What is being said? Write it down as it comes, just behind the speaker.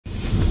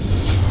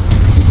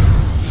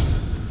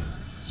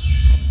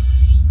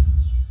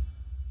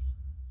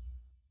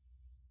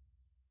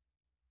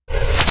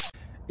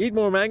Eat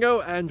more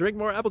mango and drink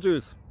more apple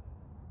juice.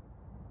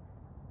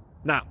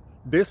 Now,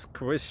 this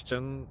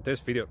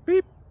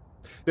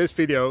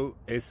video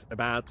is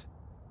about...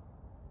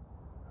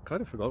 I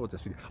kind of forgot what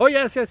this video... Oh,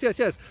 yes.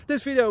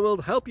 This video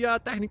will help you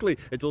out technically.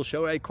 It will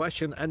show a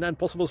question and then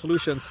possible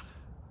solutions.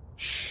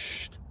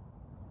 Shh.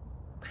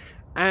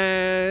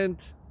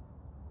 And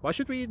why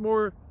should we eat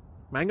more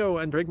mango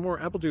and drink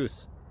more apple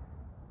juice?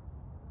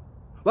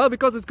 Well,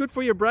 because it's good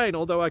for your brain,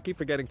 although I keep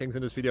forgetting things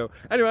in this video.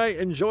 Anyway,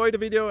 enjoy the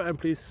video and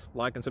please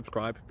like and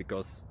subscribe,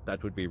 because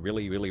that would be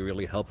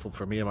really helpful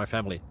for me and my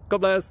family. God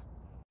bless!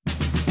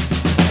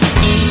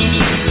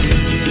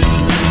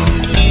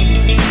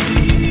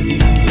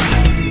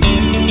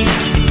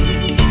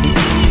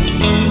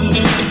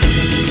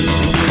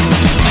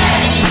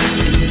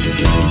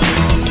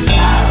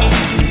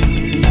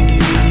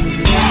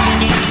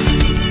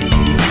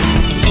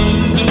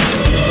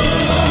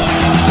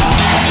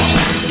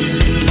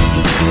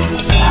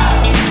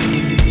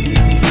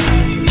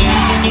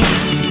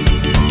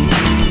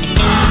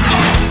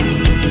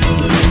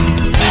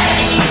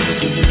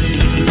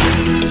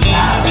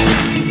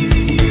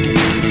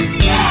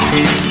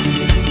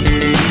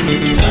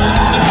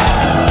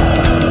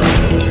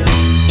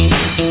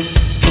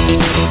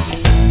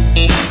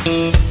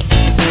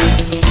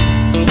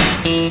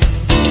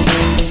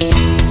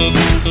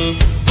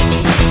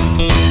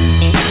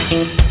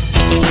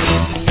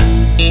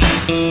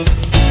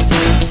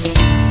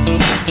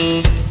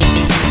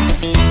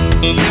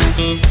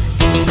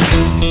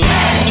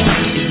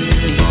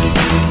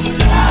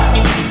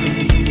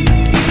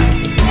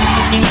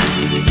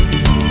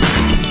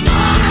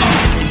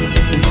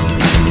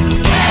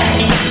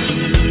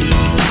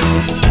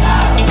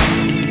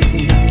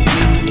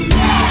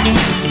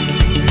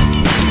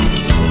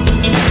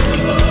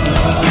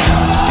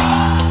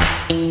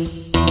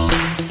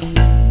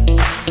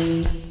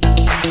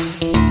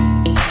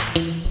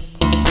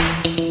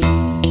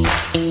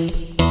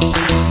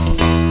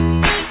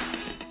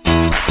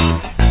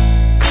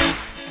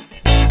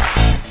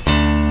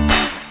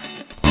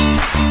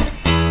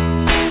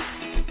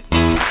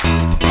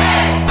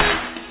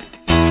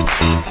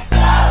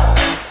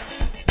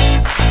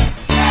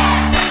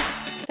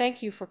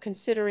 Thank you for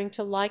considering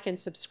to like and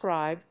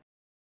subscribe.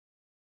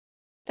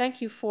 Thank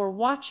you for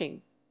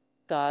watching.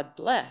 God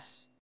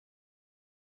bless.